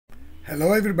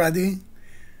Hello everybody,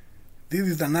 this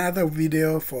is another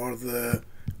video for the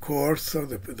course,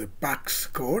 the PAX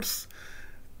course,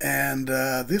 and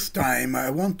this time I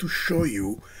want to show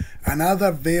you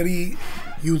another very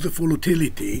useful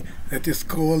utility that is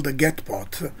called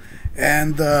Getpot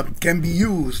and can be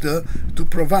used to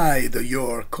provide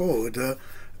your code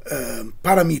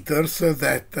parameters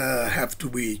that have to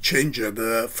be changed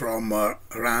from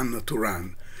run to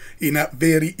run in a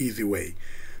very easy way.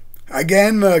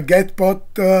 Again,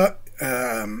 Getpot,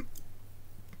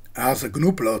 as a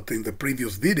gnuplot in the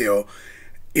previous video,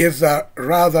 is a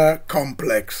rather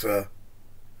complex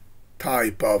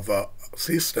type of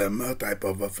system, type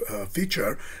of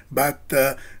feature, but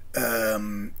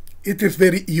it is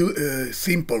very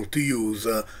simple to use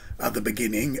at the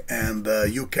beginning, and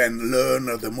you can learn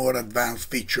the more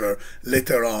advanced feature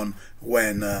later on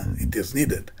when it is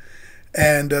needed.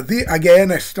 And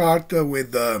again, I start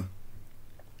with the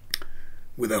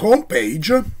home page,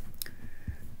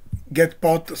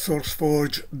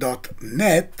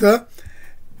 getpot-sourceforge.net,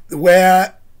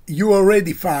 where you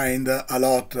already find a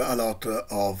lot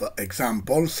of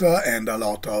examples and a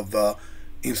lot of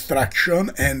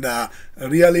instruction and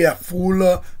really a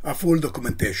full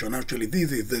documentation. Actually,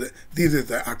 this is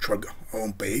the actual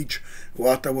home page.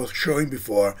 What I was showing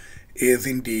before is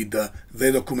indeed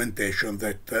the documentation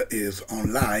that is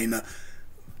online,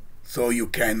 so you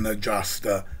can just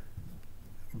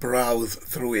browse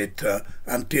through it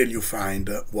until you find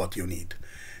what you need.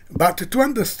 But to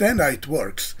understand how it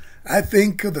works, I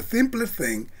think the simplest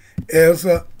thing is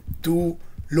to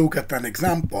look at an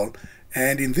example,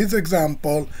 and in this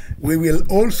example we will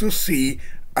also see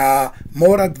a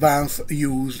more advanced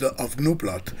use of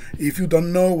gnuplot. If you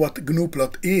don't know what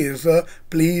gnuplot is,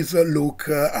 please look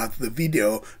at the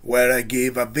video where I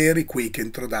gave a very quick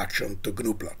introduction to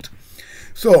gnuplot.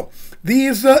 So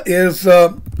this is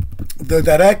the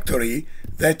directory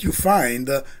that you find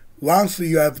once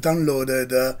you have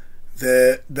downloaded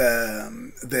the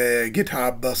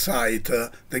GitHub site,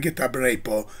 the GitHub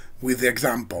repo with the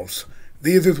examples.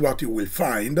 This is what you will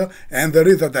find, and there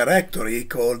is a directory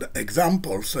called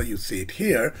examples, so you see it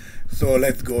here. So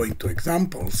let's go into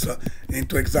examples.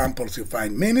 Into examples you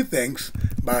find many things,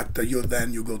 but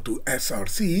then you go to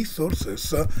SRC,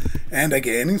 sources, and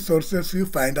again in sources you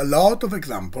find a lot of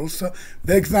examples.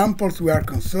 The examples we are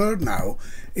concerned now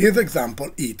is example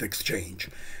heat exchange.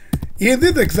 In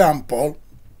this example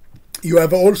you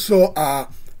have also a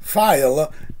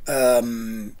file,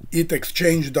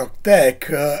 heatexchange.tech,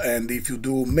 and if you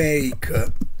do make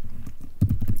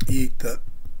heat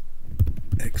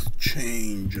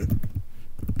exchange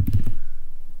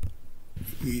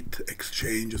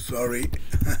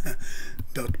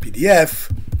 .pdf,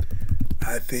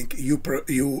 I think you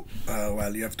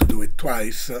have to do it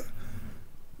twice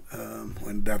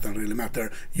when it doesn't really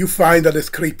matter. You find a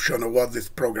description of what this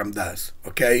program does,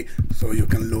 okay? So you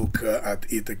can look at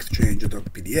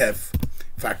heatexchange.pdf.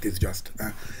 In fact, it's just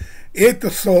it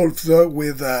solves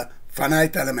with a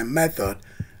finite element method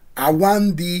a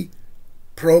 1D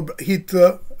heat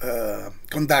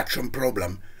conduction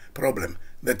problem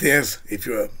that is, if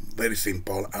you're very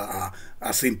simple, a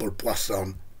simple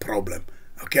Poisson problem.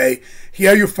 Okay,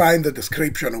 here you find the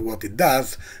description of what it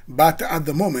does, but at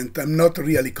the moment I'm not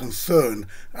really concerned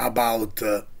about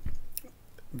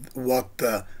what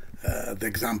the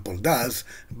example does,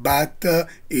 but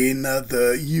in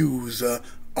the use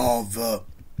of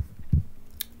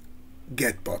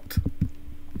Getpot.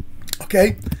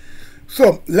 Okay,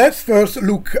 so let's first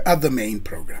look at the main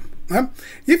program.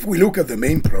 If we look at the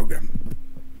main program,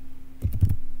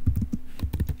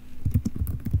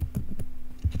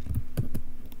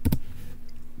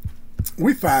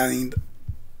 we find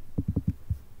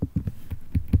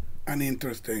an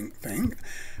interesting thing.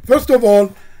 First of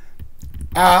all,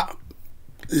 a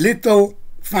little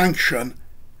function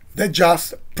that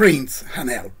just prints an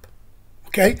help.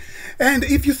 Okay? And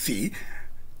if you see,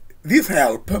 this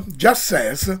help just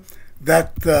says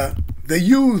that the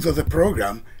use of the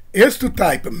program is to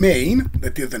type main,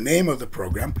 that is the name of the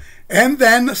program, and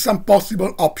then some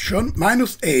possible option,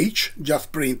 -h,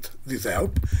 just print this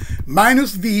help,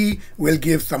 -v will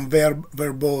give some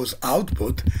verbose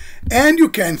output, and you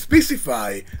can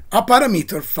specify a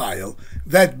parameter file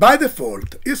that by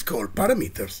default is called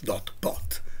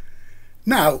parameters.pot.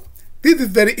 Now, this is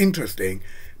very interesting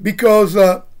because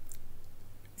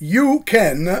you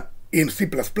can, in C++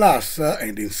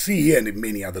 and in C and in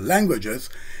many other languages,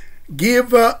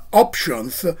 give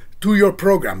options to your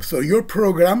program. So your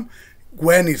program,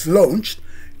 when it's launched,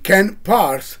 can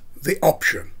parse the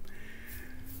option.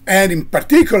 And in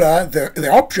particular, the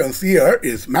options here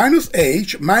is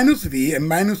 -h, -v, and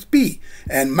 -p.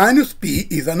 And -p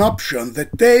is an option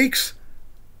that takes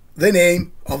the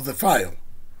name of the file.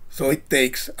 So it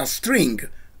takes a string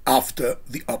after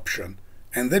the option.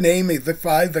 And the name is the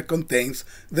file that contains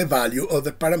the value of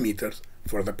the parameters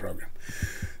for the program.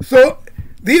 So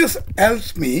this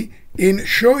helps me in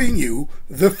showing you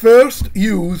the first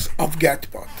use of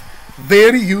Getpot.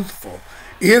 Very useful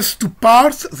is to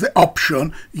parse the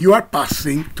option you are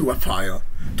passing to a file,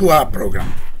 to a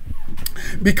program.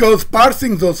 Because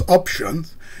parsing those options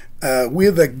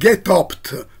with a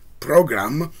getopt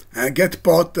program,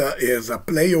 Getpot is a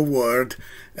play of word.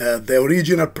 The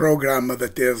original program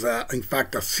that is in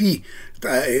fact a C,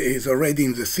 is already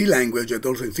in the C language and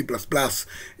also in C++,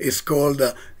 is called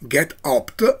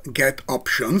getopt, get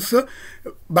options,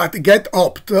 but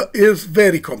getopt is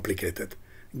very complicated.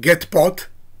 Getpot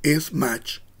is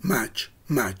much, much,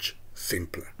 much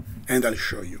simpler, and I'll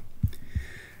show you.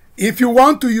 If you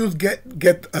want to use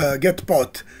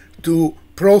Getpot to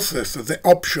process the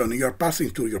option you're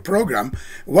passing to your program,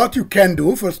 what you can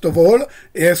do, first of all,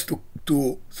 is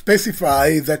to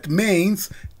specify that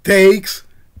mains takes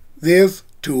these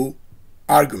two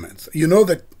arguments. You know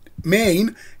that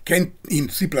main can, in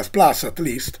C++ at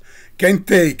least, can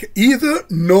take either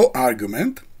no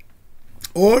argument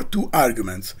or two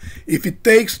arguments. If it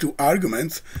takes two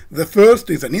arguments, the first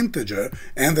is an integer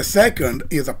and the second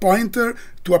is a pointer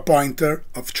to a pointer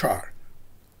of char.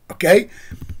 Okay?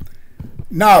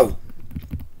 Now,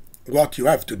 what you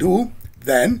have to do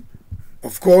then,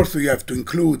 of course, you have to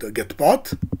include a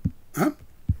Getpot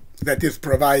that is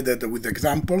provided with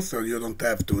examples, so you don't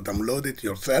have to download it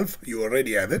yourself. You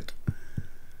already have it.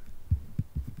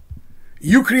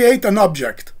 You create an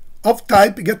object of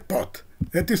type Getpot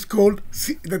that is called,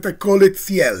 that I call it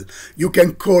CL. You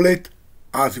can call it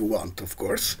as you want, of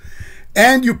course.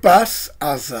 And you pass,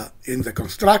 as in the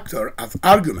constructor, as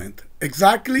argument,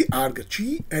 exactly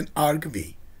argc and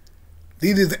argv.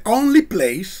 This is the only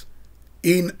place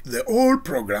in the whole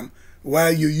program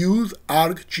where you use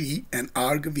argc and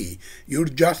argv. You're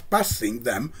just passing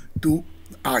them to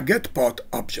a Getpot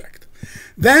object.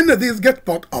 Then this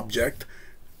Getpot object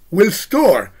will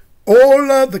store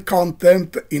all the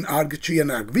content in argc and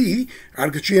argv.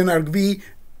 Argc and argv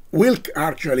will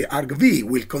actually, argv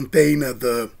will contain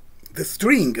the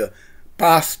string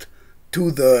passed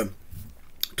to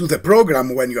the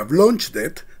program when you have launched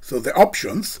it, so the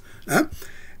options,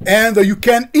 and you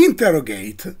can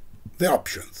interrogate the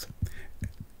options.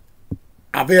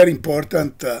 A very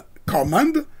important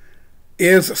command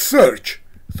is search.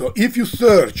 So if you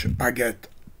search a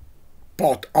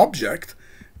Getpot object,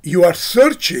 you are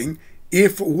searching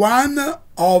if one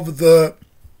of the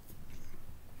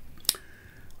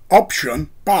option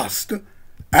passed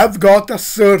have got a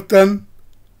certain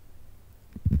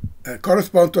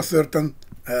correspond to a certain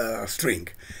string.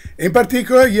 In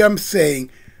particular, here I'm saying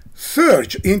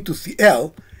search into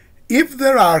CL if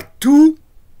there are two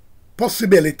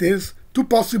possibilities, two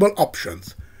possible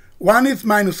options. One is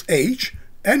 -h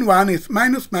and one is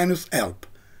 --help.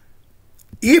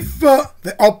 If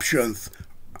the options,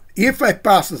 if I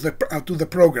pass to the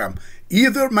program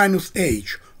either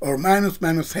 -h or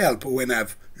 --help when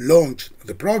I've launched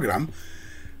the program,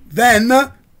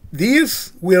 then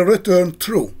this will return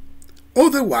true.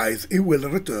 Otherwise, it will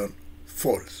return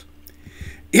false.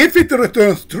 If it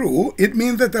returns true, it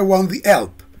means that I want the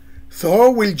help. So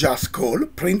we'll just call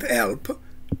print help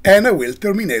and I will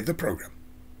terminate the program.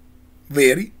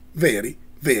 Very, very,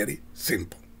 very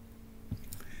simple.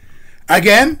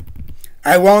 Again,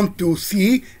 I want to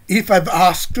see if I've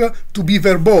asked to be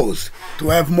verbose, to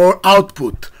have more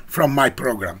output from my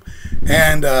program.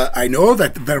 And I know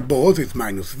that verbose is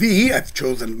 -v. I've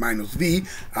chosen -v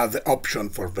as the option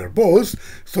for verbose.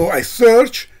 So I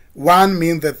search. One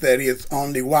means that there is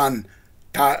only one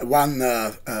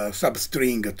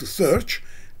substring to search,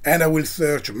 and I will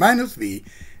search -v.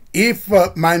 If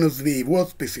 -v was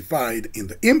specified in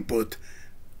the input,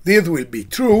 this will be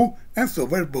true, and so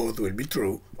verbose will be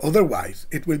true. Otherwise,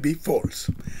 it will be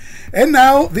false. And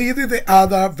now, this is the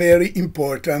other very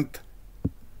important,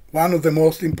 one of the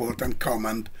most important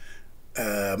command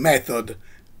method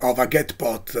of a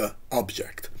Getpot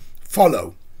object.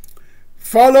 Follow.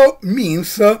 Follow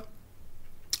means,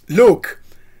 look,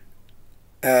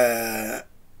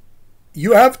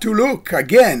 you have to look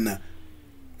again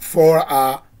for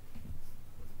a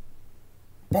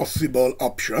possible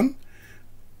option,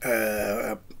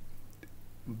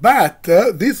 but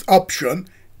this option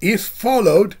is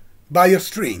followed by a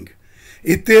string.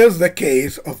 It is the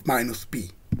case of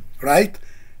 -p, right?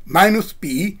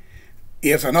 -p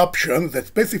is an option that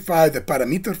specifies the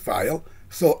parameter file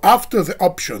So after the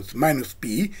options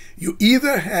 -p, you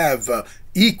either have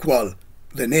equal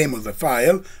the name of the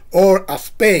file or a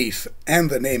space and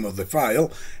the name of the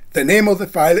file. The name of the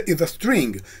file is a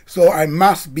string, so I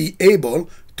must be able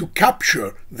to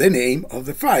capture the name of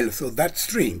the file, so that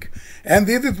string. And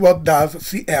this is what does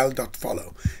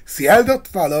cl.follow.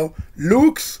 cl.follow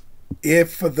looks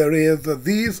if there is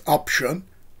this option.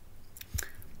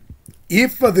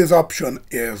 If this option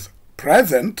is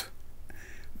present,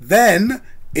 then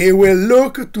it will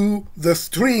look to the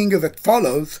string that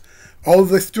follows, or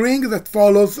the string that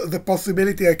follows the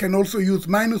possibility. I can also use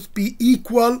 -p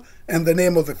equal and the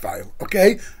name of the file,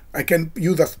 okay? I can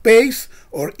use a space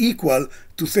or equal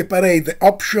to separate the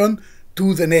option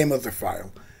to the name of the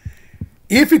file.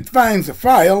 If it finds a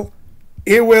file,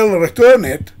 it will return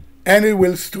it and it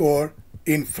will store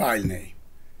in file name.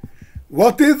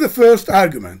 What is the first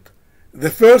argument?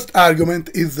 The first argument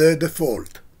is the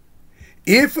default.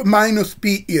 If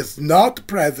 -p is not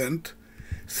present,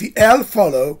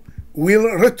 cl.follow will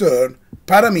return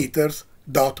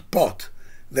parameters.pot.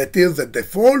 That is the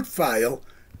default file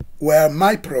where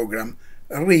my program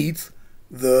reads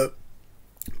the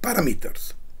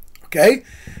parameters. Okay?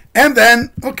 And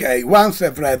then, okay, once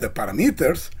I've read the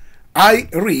parameters, I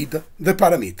read the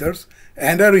parameters,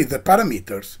 and I read the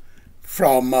parameters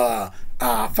from a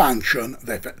function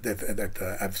that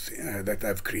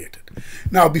I've created.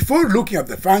 Now, before looking at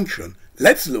the function,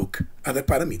 let's look at the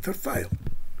parameter file.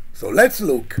 So let's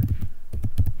look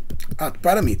at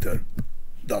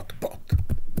parameter.pot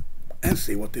and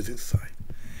see what is inside.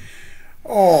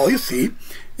 Oh, you see,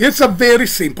 it's a very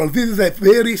simple. This is a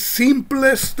very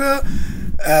simplest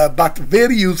but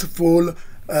very useful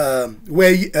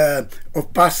way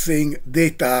of passing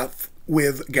data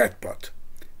with Getpot.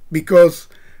 Because,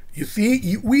 you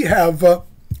see, we have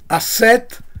a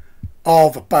set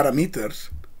of parameters,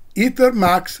 iter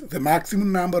max, the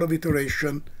maximum number of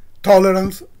iteration,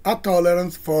 tolerance, a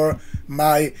tolerance for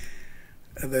my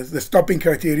the stopping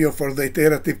criteria for the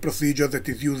iterative procedure that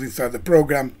is used inside the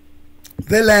program,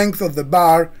 the length of the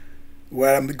bar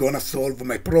where I'm going to solve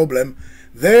my problem,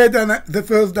 the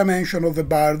first dimension of the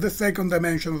bar, the second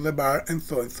dimension of the bar, and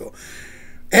so and so.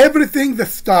 Everything that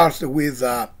starts with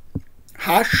a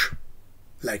hash,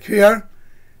 like here,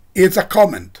 is a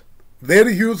comment.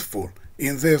 Very useful.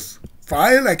 In this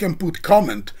file, I can put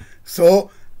comment, so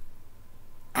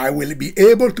I will be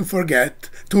able to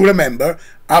remember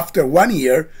after 1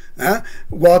 year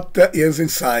what is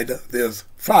inside this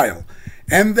file.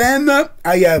 And then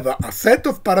I have a set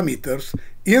of parameters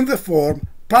in the form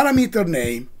parameter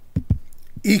name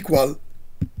equal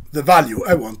the value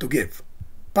I want to give.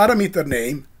 Parameter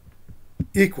name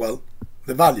equal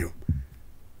the value.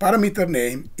 Parameter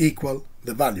name equal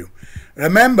the value.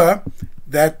 Remember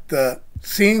that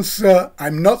since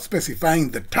I'm not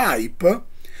specifying the type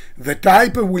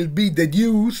will be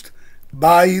deduced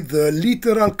by the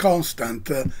literal constant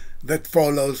that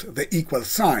follows the equal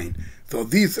sign. So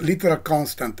this literal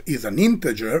constant is an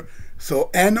integer, so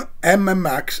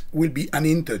max will be an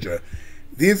integer.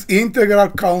 This integral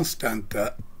constant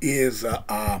is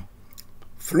a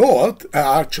float,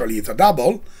 actually it's a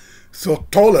double, so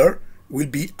toler will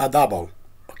be a double,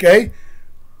 okay?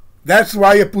 That's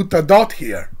why I put a dot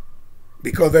here,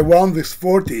 because I want this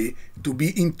 40 to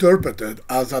be interpreted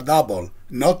as a double,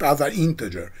 not as an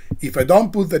integer. If I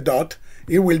don't put the dot,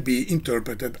 it will be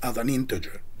interpreted as an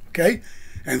integer, okay?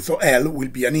 And so L will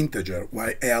be an integer,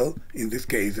 while L, in this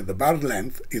case, the bar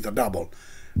length, is a double.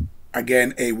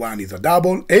 Again, A1 is a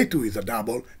double, A2 is a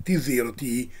double, T0,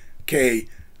 T, K,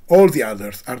 all the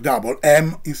others are double.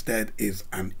 M, instead, is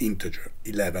an integer,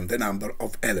 11, the number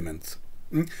of elements.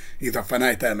 It's a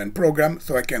finite element program,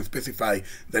 so I can specify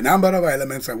the number of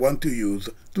elements I want to use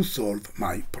to solve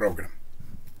my program,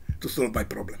 to solve my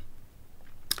problem.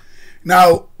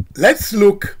 Now, let's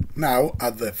look now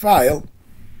at the file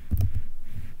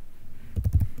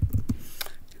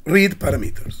read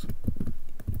parameters.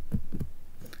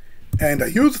 And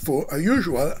as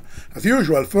usual,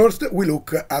 first we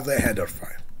look at the header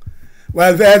file.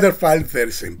 Well, the header file is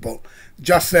very simple.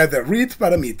 Just says read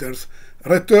parameters,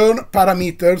 return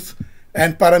parameters,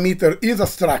 and parameter is a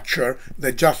structure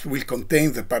that just will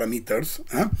contain the parameters.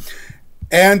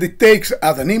 And it takes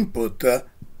as an input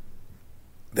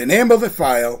the name of the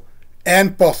file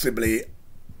and possibly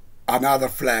another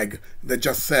flag that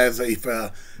just says if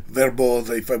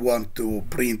verbose, if I want to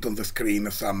print on the screen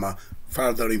some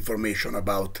further information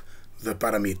about the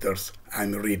parameters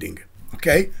I'm reading.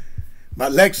 Okay?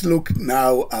 But let's look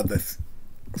now at the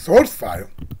source file,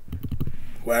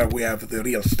 where we have the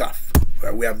real stuff,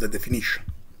 where we have the definition.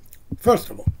 First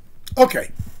of all,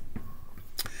 okay.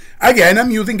 Again,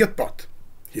 I'm using Getpot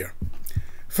here.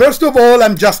 First of all,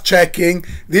 I'm just checking.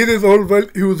 This is always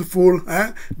useful.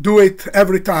 Do it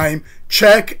every time.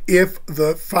 Check if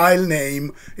the file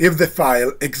name, if the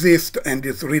file exists and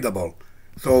is readable.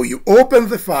 So you open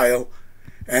the file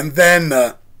and then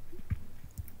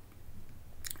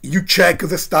you check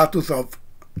the status of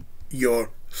your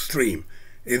stream.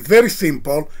 It's very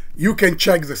simple. You can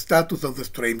check the status of the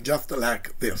stream just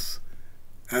like this.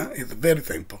 It's very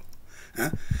simple.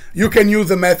 You can use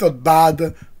the method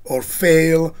bad or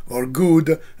fail or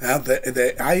good.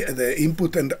 The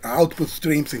input and output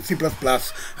streams in C++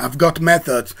 have got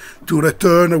methods to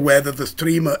return whether the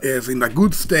stream is in a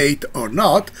good state or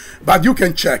not, but you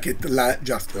can check it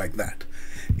just like that.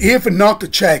 If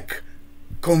not check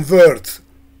converts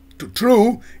to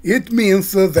true, it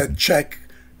means that check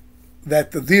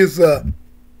that this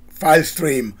file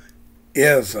stream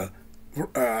is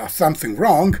something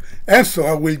wrong, and so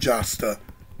I will just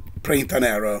print an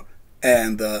error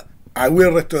and I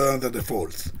will return the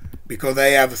defaults because I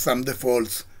have some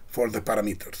defaults for the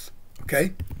parameters.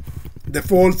 Okay,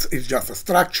 defaults is just a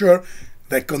structure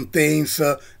that contains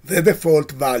the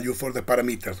default value for the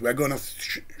parameters. We're going to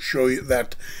show you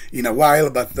that in a while,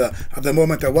 but at the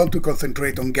moment I want to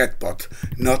concentrate on Getpot,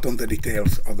 not on the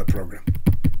details of the program.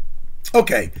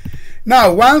 Okay,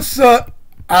 now once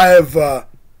I've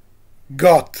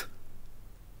got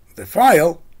the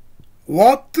file,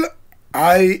 what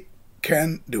I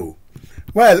can do?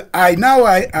 Well, I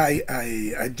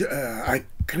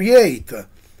create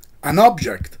an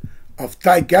object of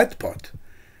type Getpot,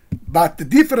 but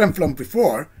different from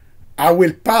before, I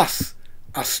will pass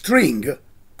a string,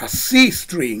 a C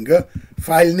string.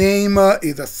 File name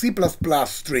is a C++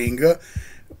 string,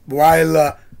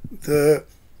 while the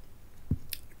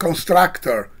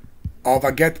constructor of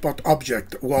a Getpot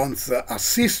object wants a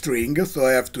C string, so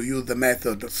I have to use the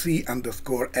method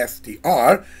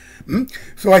C_str.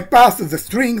 So I pass the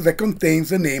string that contains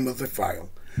the name of the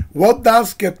file. What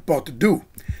does Getpot do?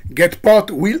 Getpot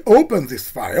will open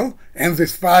this file, and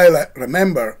this file,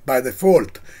 remember, by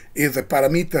default is a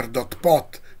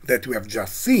parameter.pot that we have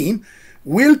just seen,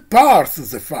 will parse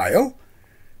the file,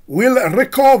 will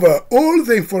recover all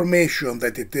the information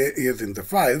that it is in the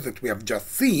file that we have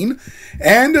just seen,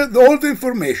 and all the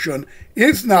information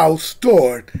is now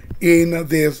stored in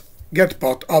this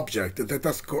Getpot object that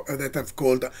I've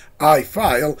called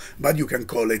iFile, but you can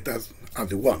call it as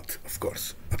you want, of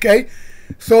course. Okay,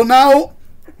 so now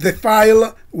the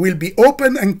file will be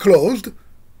open and closed.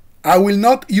 I will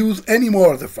not use any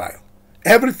more of the file.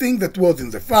 Everything that was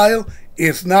in the file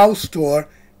is now stored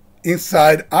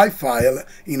inside iFile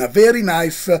in a very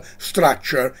nice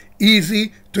structure,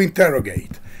 easy to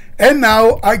interrogate. And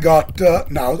now I have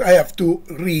to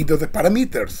read the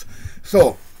parameters.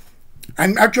 So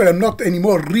I'm not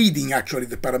anymore reading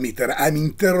the parameter. I'm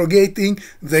interrogating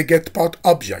the Getpot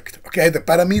object. Okay, the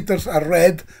parameters are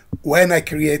read when I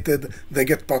created the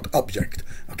Getpot object.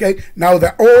 Okay, now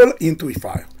they're all into a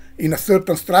file in a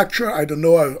certain structure. I don't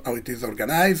know how it is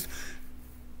organized.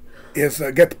 Is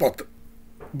a Getpot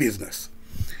business.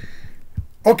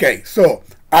 Okay, so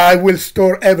I will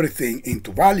store everything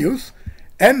into values,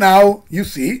 and now you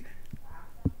see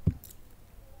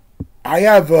I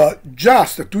have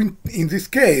just to, in this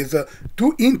case,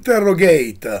 to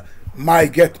interrogate my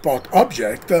Getpot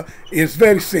object is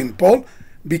very simple,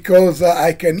 because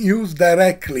I can use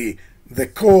directly the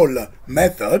call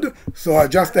method. So I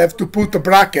just have to put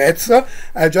brackets.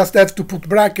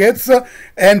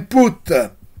 And put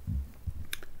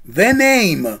the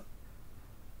name,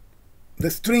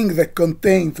 the string that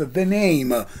contains the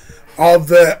name of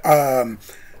the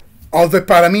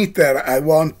parameter I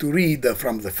want to read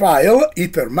from the file,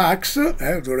 itermax.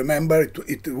 Remember,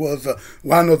 it was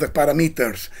one of the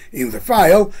parameters in the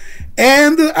file,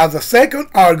 and as a second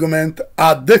argument,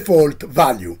 a default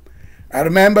value. I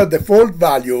remember default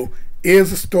value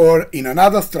is stored in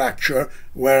another structure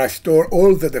where I store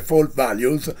all the default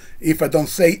values. If I don't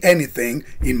say anything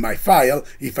in my file,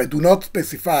 if I do not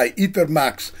specify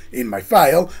itermax in my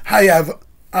file, I have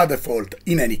a default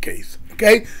in any case.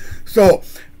 Okay, so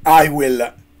I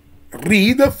will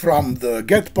read from the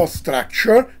Getpot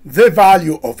structure the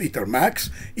value of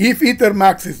itermax. If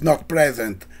itermax is not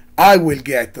present, I will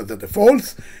get the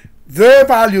defaults. The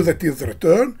value that is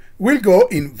returned will go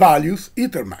in values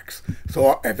itermax.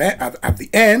 So at the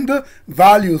end,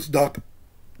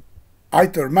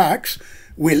 values.itermax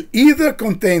will either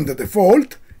contain the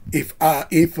default if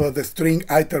the string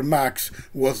itermax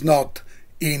was not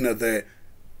in the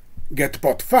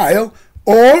Getpot file,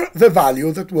 or the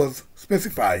value that was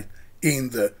specified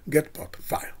in the Getpot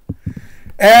file.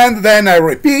 And then I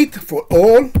repeat for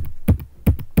all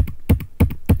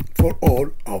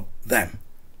of them.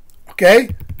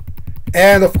 okay?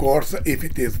 And of course, if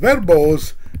it is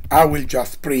verbose, I will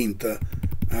just print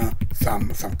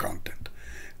some content.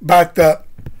 But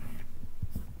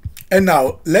and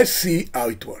now let's see how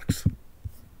it works.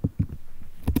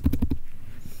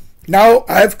 Now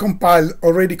I've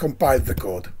already compiled the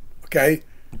code, okay?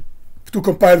 To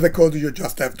compile the code, you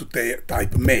just have to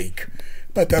type make,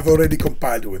 but I've already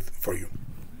compiled for you.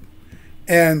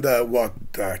 And what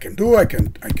I can do, I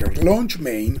can launch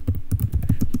main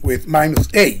with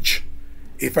 -h.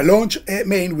 If I launch a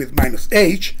main with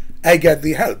 -h, I get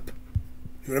the help.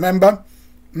 You remember?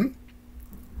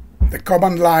 The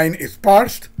command line is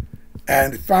parsed,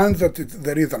 and it finds that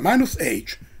there is a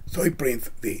 -h, so it prints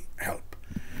the help.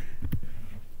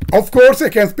 Of course, I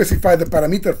can specify the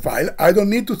parameter file. I don't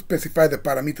need to specify the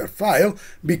parameter file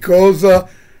because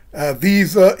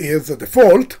this is the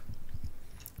default.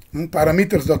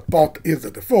 Parameters.pot is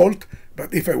the default,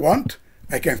 but if I want,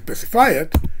 I can specify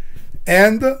it,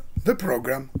 and the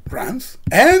program runs.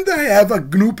 And I have a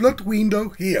gnuplot window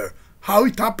here. How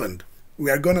it happened?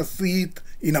 We are going to see it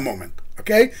in a moment.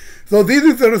 Okay? So this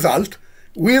is the result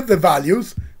with the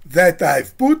values that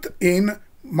I've put in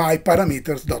my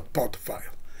parameters.pot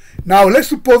file. Now, let's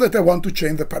suppose that I want to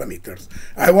change the parameters.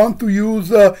 I want to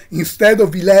use, instead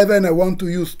of 11, I want to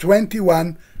use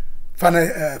 21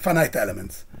 finite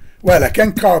elements. Well, I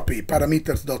can copy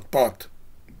parameters.pot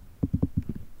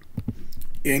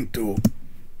into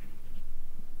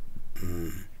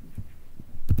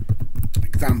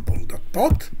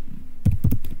example.pot.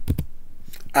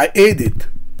 I edit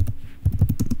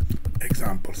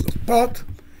examples.pot,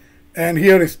 and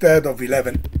here instead of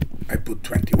 11, I put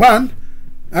 21.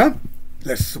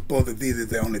 Let's suppose that this is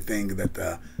the only thing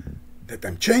that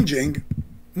I'm changing.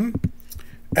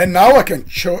 And now I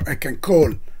can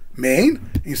call main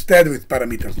instead with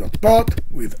parameters.pot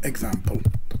with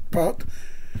example.pot.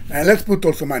 And let's put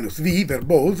also -v,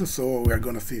 verbose, so we're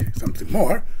going to see something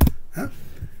more.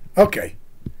 Okay.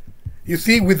 You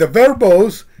see, with the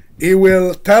verbose, it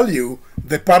will tell you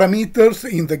the parameters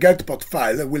in the Getpot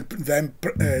file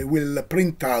will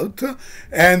print out,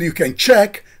 and you can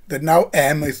check that now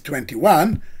m is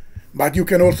 21, but you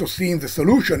can also see in the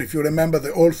solution, if you remember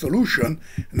the old solution,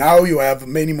 now you have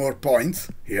many more points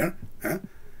here,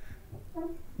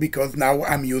 because now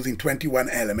I'm using 21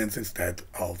 elements instead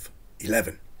of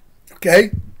 11.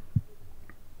 Okay?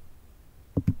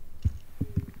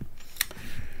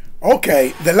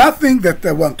 Okay, the last thing that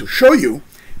I want to show you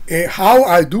is how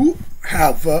I do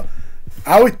have,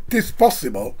 how it is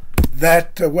possible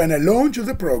that when I launch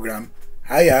the program,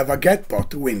 I have a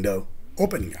Getpot window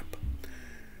opening up.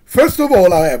 First of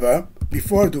all, however,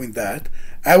 before doing that,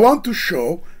 I want to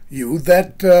show you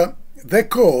that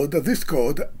this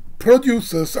code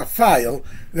produces a file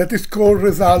that is called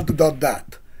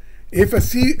result.dat.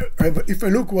 If I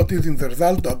look what is in the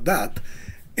result.dat,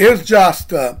 it's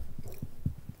just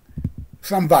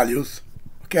some values,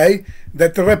 okay,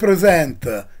 that represent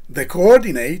the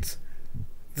coordinates,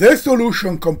 the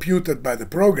solution computed by the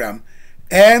program,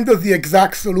 and the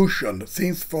exact solution.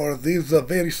 Since for this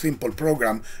very simple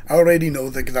program, I already know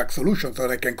the exact solution, so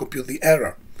I can compute the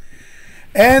error.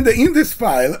 And in this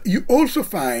file, you also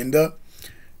find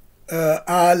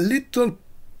a little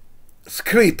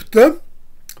script,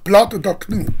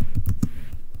 plot.gnu,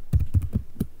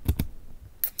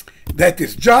 that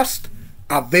is just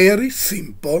a very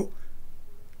simple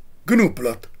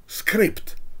gnuplot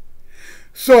script.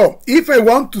 So if I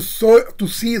want to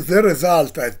see the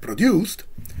result I've produced,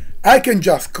 I can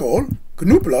just call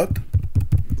gnuplot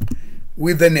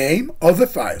with the name of the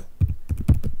file.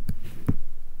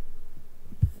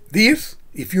 This,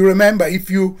 if you remember,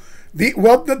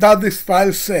 what does this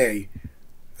file say?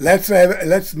 Let's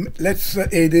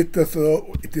edit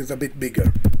so it is a bit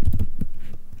bigger.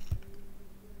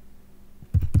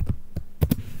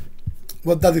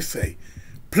 What does it say?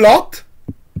 Plot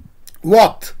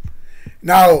what?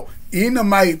 Now, in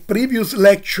my previous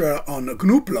lecture on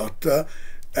gnuplot,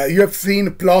 you have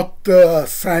seen plot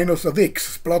sinus of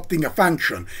x, plotting a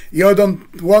function. You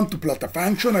don't want to plot a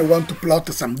function, I want to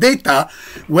plot some data.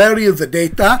 Where is the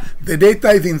data? The data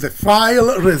is in the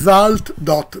file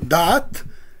result.dat.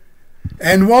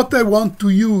 And what I want to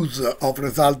use of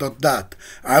result.dat?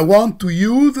 I want to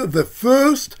use the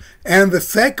first and the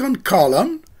second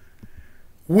column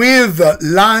with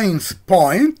lines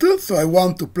point, so I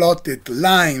want to plot it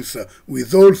lines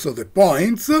with also the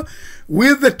points,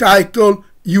 with the title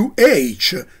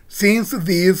UH, since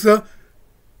these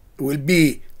will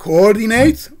be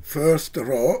coordinates, first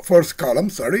column,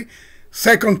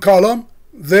 second column,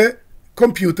 the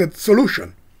computed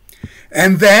solution.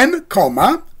 And then,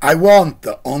 comma, I want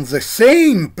on the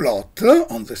same plot,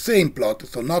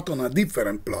 so not on a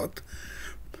different plot,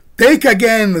 take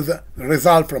again the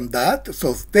result from that,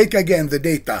 so take again the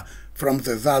data from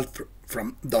the result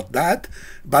from .dat,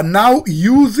 but now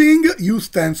using, U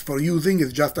stands for using,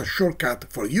 is just a shortcut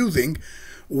for using,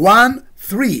 1,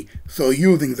 3. So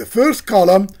using the first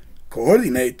column,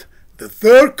 coordinate, the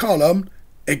third column,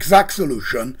 exact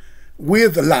solution,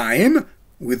 with a line,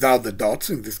 without the dots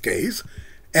in this case,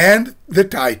 and the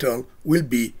title will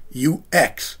be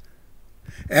UX.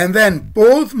 And then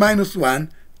pause -1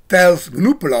 tells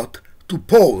gnuplot to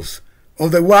pause,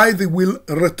 otherwise it will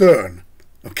return.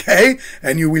 Okay?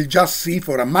 And you will just see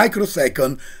for a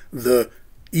microsecond the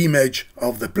image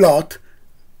of the plot,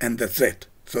 and that's it.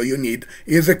 So you need,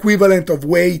 is equivalent of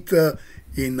wait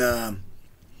in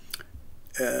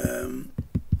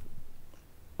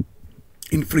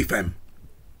FreeFM.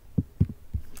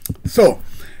 So,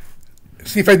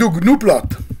 see if I do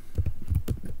gnuplot,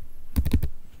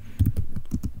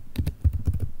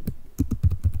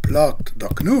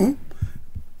 plot.gnu,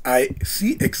 I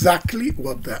see exactly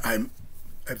what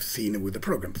I've seen with the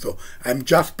program. So I'm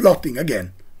just plotting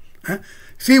again.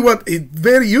 See what it's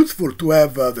very useful to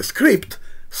have the script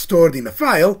stored in a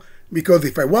file, because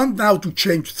if I want now to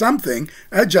change something,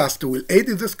 I just will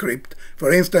edit the script.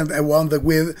 For instance, I want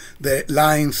the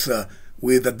lines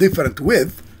with a different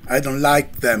width. I don't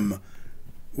like them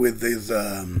with this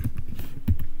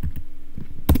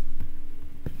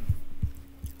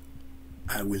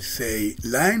I will say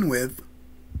line width,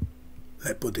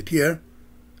 I put it here,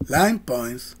 line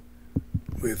points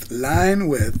with line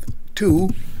width 2,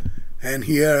 and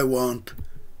here I want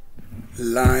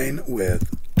line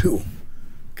width 2.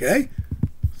 Okay,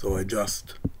 so I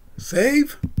just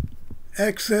save,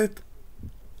 exit,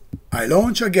 I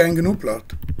launch again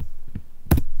gnuplot.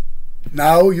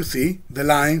 Now you see the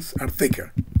lines are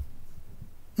thicker.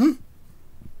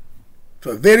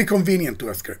 So very convenient to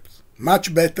have scripts.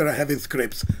 Much better having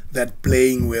scripts than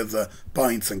playing with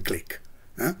points and click.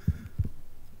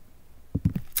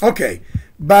 Okay,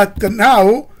 but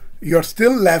now you're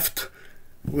still left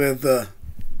with the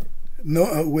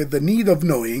need of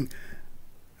knowing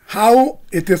how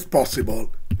it is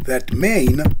possible that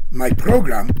main, my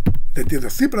program, that is a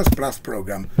C++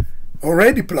 program,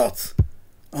 already plots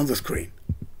on the screen.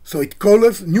 So it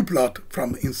calls gnuplot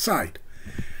from inside.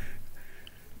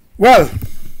 Well,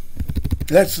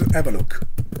 let's have a look.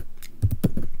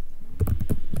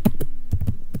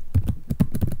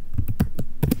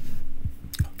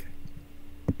 Okay.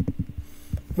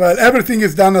 Well, everything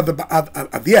is done at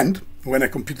the end when I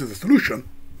compute the solution,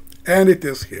 and it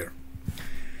is here.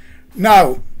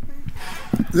 Now,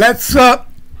 let's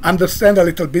understand a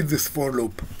little bit this for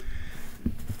loop.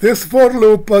 This for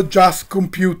loop just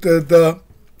compute the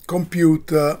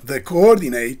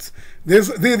coordinates. This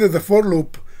is the for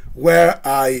loop where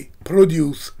I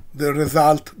produce the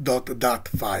result.dat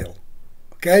file.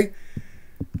 Okay?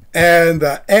 And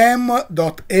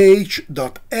m.h.l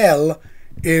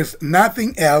is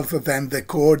nothing else than the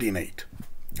coordinate.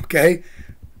 Okay?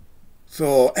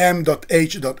 So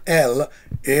m.h.l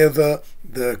is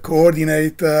the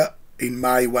coordinate in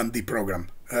my 1D program,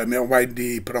 my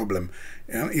 1D problem,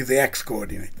 is the x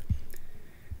coordinate.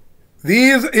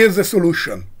 This is the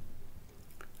solution.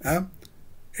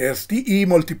 Is TE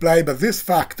multiplied by this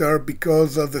factor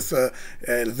because of this,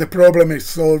 the problem is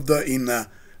solved in a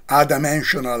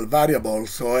dimensional variable,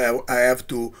 so I have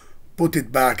to put it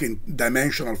back in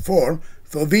dimensional form.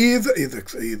 So this is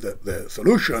the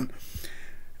solution.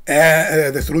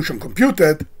 The solution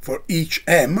computed for each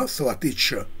m, so at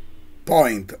each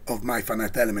point of my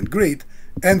finite element grid,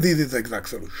 and this is the exact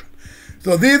solution.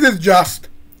 So this is just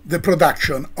the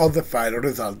production of the file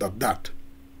result.dat.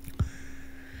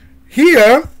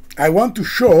 Here I want to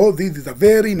show, this is a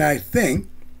very nice thing,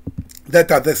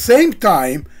 that at the same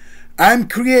time I'm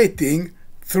creating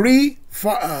three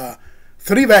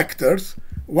vectors,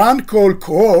 one called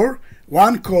coor,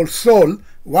 one called sol,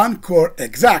 one called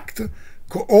exact.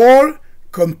 Coor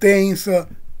contains the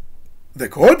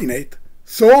coordinate,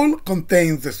 sol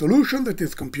contains the solution that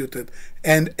is computed,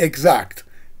 and exact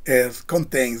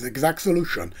contains the exact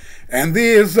solution. And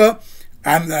this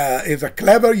is a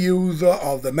clever use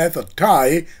of the method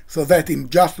tie, so that in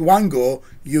just one go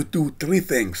you do three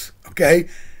things. Okay,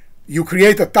 you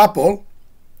create a tuple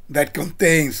that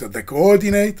contains the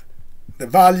coordinate, the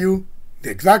value,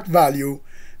 the exact value,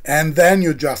 and then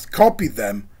you just copy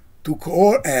them to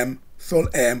coor m, sol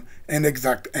m, and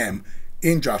exact m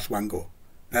in just one go.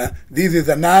 This is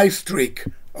a nice trick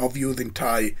of using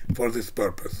tie for this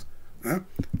purpose.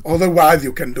 Otherwise,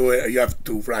 you can do it. You have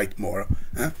to write more.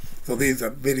 So this is a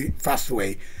very fast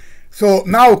way. So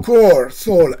now core,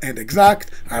 sol, and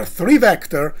exact are three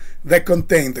vectors that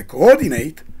contain the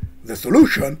coordinate, the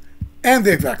solution, and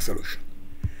the exact solution.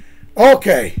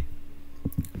 Okay,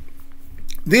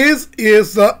 this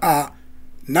is a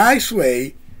nice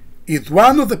way, is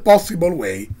one of the possible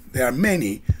ways, there are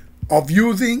many, of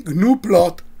using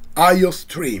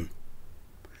gnuplot-iostream.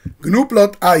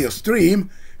 Gnuplot-iostream,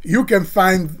 you can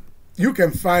find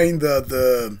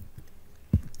the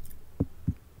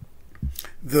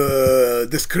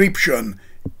description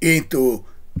in the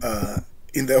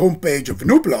home page of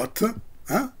gnuplot.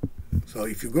 So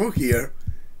if you go here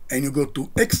and you go to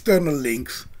external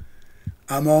links,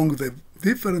 among the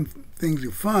different things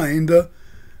you find,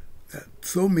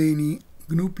 so many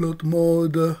gnuplot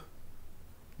mode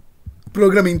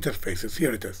program interfaces.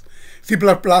 Here it is, C++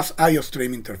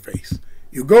 iostream interface.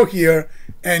 You go here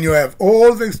and you have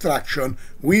all the instruction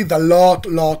with a lot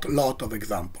of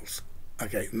examples.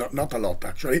 Okay, not a lot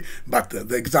actually, but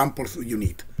the examples you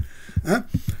need.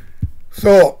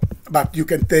 So, but you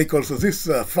can take also this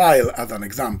file as an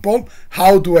example.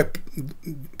 How do I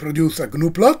produce a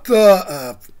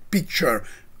gnuplot picture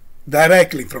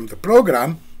directly from the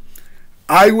program?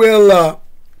 I will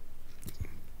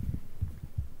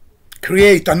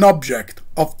create an object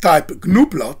of type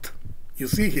gnuplot. You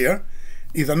see here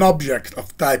is an object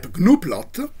of type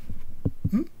gnuplot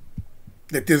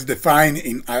that is defined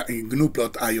in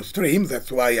gnuplot-iostream.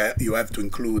 That's why you have to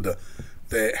include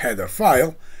the header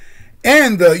file.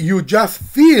 And you just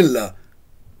fill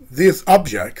this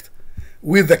object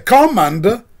with the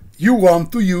command you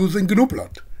want to use in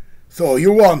gnuplot. So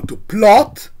you want to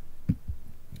plot.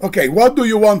 Okay, what do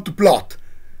you want to plot?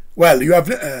 Well,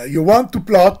 you want to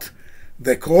plot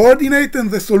the coordinate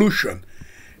and the solution.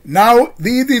 Now,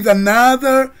 this is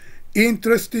another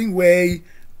interesting way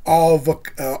of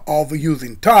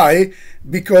using tie,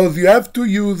 because you have to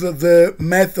use the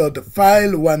method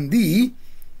file1d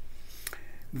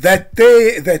that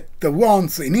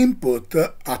wants in input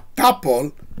a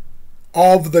tuple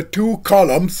of the two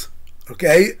columns,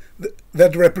 okay,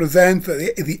 that represent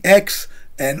the x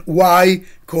and y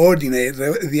coordinate,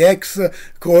 the x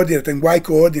coordinate and y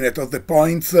coordinate of the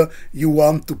points you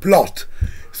want to plot.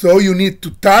 So you need to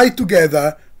tie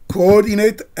together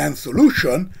coordinate and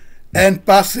solution and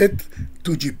pass it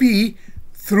to GP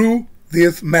through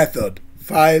this method,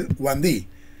 file1d.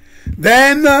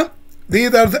 Then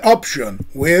these are the options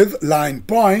with line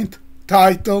point,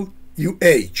 title,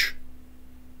 UH.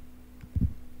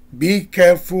 Be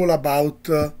careful about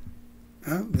the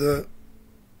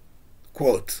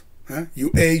quotes.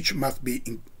 UH must be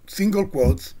in single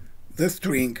quotes, the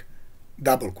string,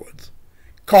 double quotes.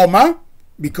 Comma,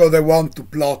 because I want to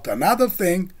plot another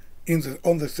thing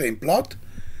on the same plot.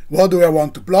 What do I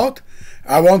want to plot?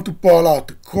 I want to pull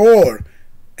out core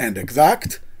and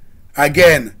exact.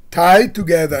 Again, tie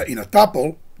together in a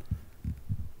tuple.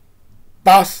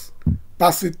 Pass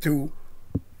it to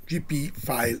GP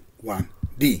file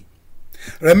 1d.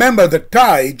 Remember that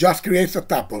tie just creates a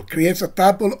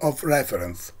tuple of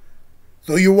reference.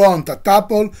 So you want a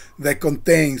tuple that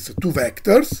contains two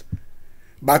vectors,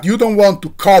 but you don't want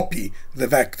to copy the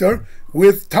vector.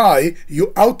 With tie,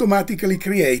 you automatically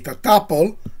create a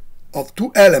tuple of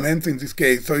two elements in this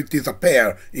case, so it is a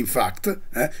pair, in fact.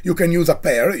 You can use a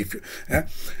pair if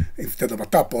instead of a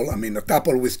tuple. I mean, a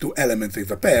tuple with two elements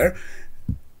is a pair,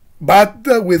 but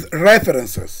with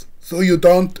references, so you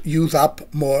don't use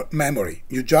up more memory.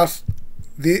 You just,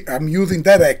 I'm using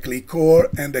directly core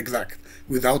and exact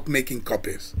without making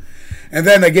copies. And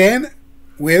then again,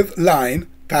 with line,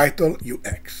 title,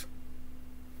 UX.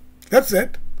 That's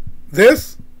it.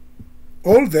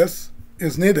 All this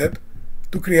is needed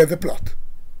to create the plot.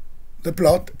 The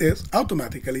plot is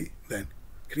automatically then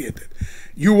created.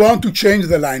 You want to change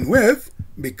the line width,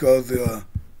 because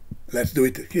let's do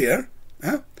it here.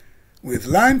 With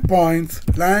line points,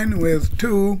 line width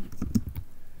 2,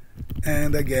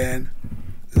 and again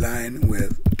line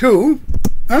width 2,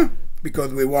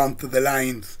 because we want the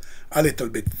lines a little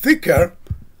bit thicker.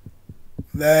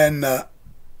 Then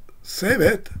save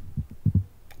it,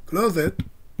 close it,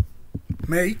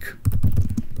 make.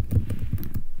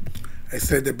 I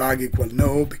say debug equal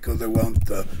no, because I want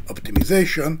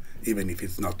optimization, even if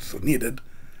it's not so needed.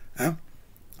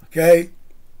 Okay.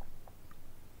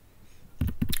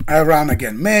 I run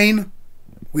again main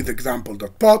with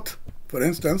example.pot, for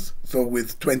instance, so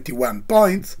with 21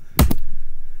 points.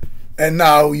 And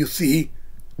now you see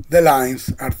the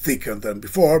lines are thicker than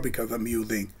before, because I'm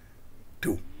using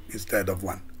 2 instead of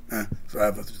 1. So I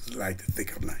have a slightly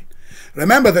thicker line.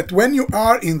 Remember that when you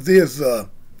are in this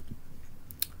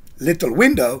little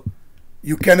window,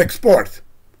 you can export.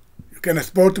 You can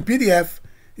export to PDF.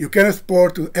 you can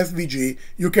export to SVG,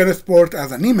 you can export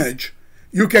as an image,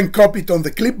 you can copy it on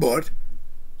the clipboard,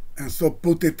 and so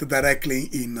put it directly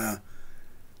in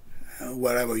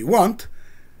wherever you want.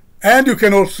 And you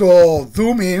can also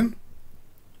zoom in.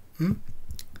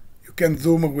 You can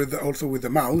zoom also with the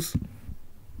mouse,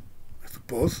 I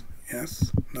suppose.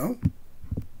 Yes, no?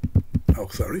 Oh,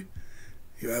 sorry.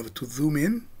 You have to zoom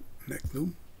in. Next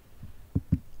zoom.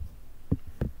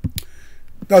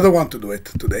 Doesn't want to do it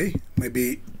today.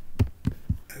 Maybe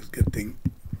it's getting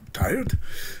tired.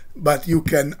 But you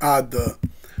can add,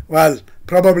 well,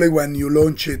 probably when you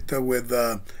launch it with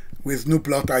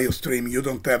gnuplot-iostream, you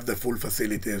don't have the full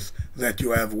facilities that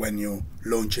you have when you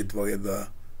launch it with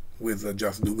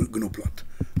just gnuplot.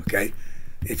 Okay?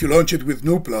 If you launch it with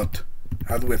gnuplot,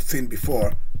 as we've seen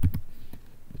before,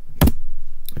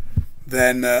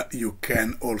 then you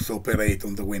can also operate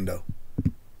on the window,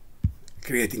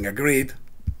 creating a grid,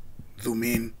 zoom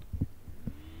in.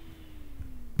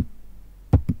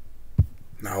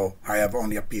 Now I have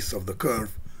only a piece of the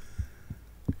curve.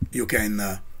 You can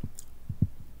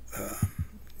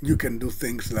do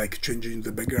things like changing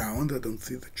the background. I don't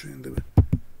see the change.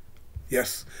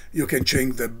 Yes, you can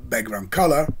change the background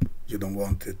color. You don't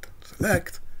want it.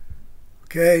 Select.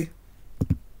 Okay.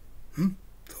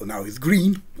 So now it's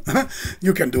green.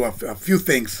 You can do a few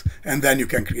things, and then you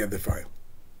can create the file.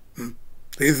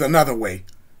 There is another way,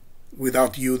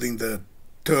 without using the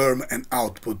term and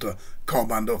output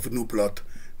command of gnuplot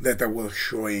that I was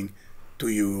showing to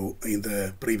you in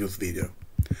the previous video.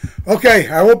 Okay,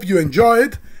 I hope you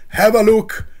enjoyed. Have a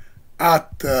look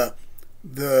at the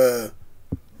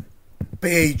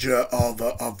page of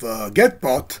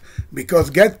Getpot,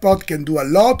 because Getpot can do a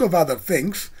lot of other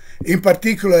things, in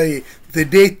particular the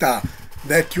data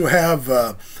that you have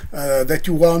that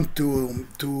you want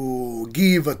to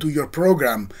give to your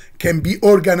program can be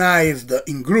organized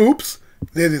in groups.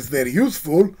 This is very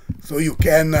useful. So you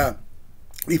can,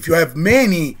 if you have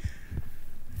many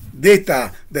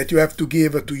data that you have to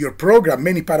give to your program,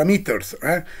 many parameters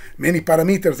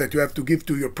that you have to give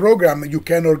to your program, you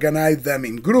can organize them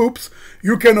in groups.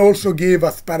 You can also give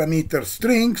as parameter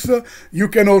strings. You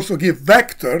can also give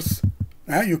vectors.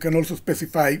 You can also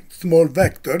specify small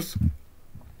vectors.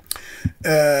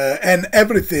 And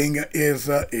everything is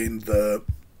in the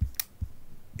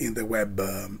web,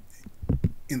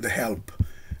 in the help.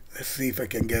 Let's see if I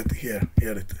can get here.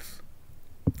 Here it is.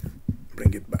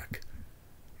 Bring it back.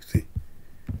 See,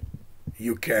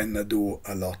 you can do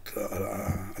a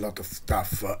lot of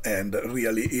stuff, and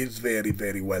really is very,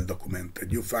 very well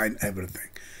documented. You find everything.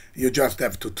 You just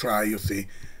have to try. You see,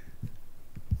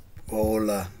 all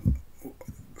the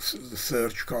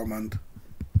search command.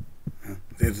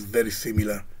 This is very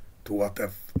similar to what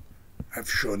I've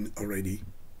shown already,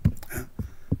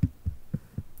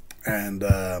 and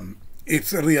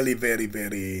it's really very,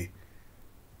 very,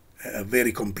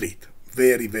 very complete,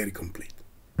 very, very complete.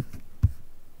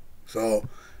 So,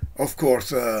 of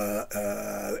course,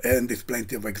 and there's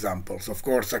plenty of examples. Of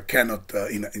course, I cannot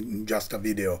in just a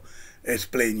video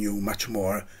explain you much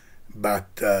more,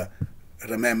 but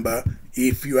remember,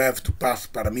 if you have to pass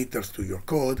parameters to your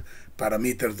code,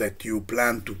 parameters that you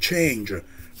plan to change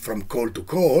from call to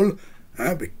call,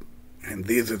 and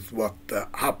this is what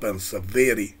happens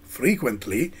very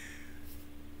frequently,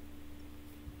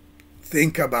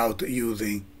 think about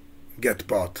using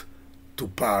Getpot to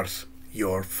parse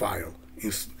your file,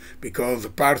 because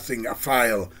parsing a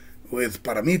file with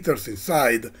parameters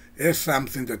inside is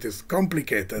something that is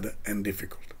complicated and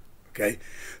difficult. Okay,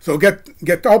 so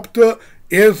Getpot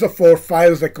is for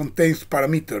files that contains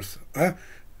parameters,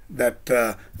 that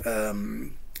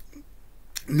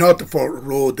not for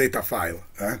raw data file,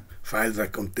 files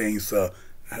that contains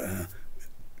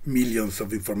millions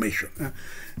of information,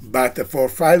 but for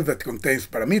files that contains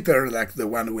parameter like the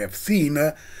one we have seen,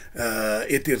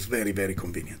 it is very, very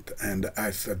convenient, and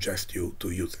I suggest you to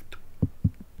use it.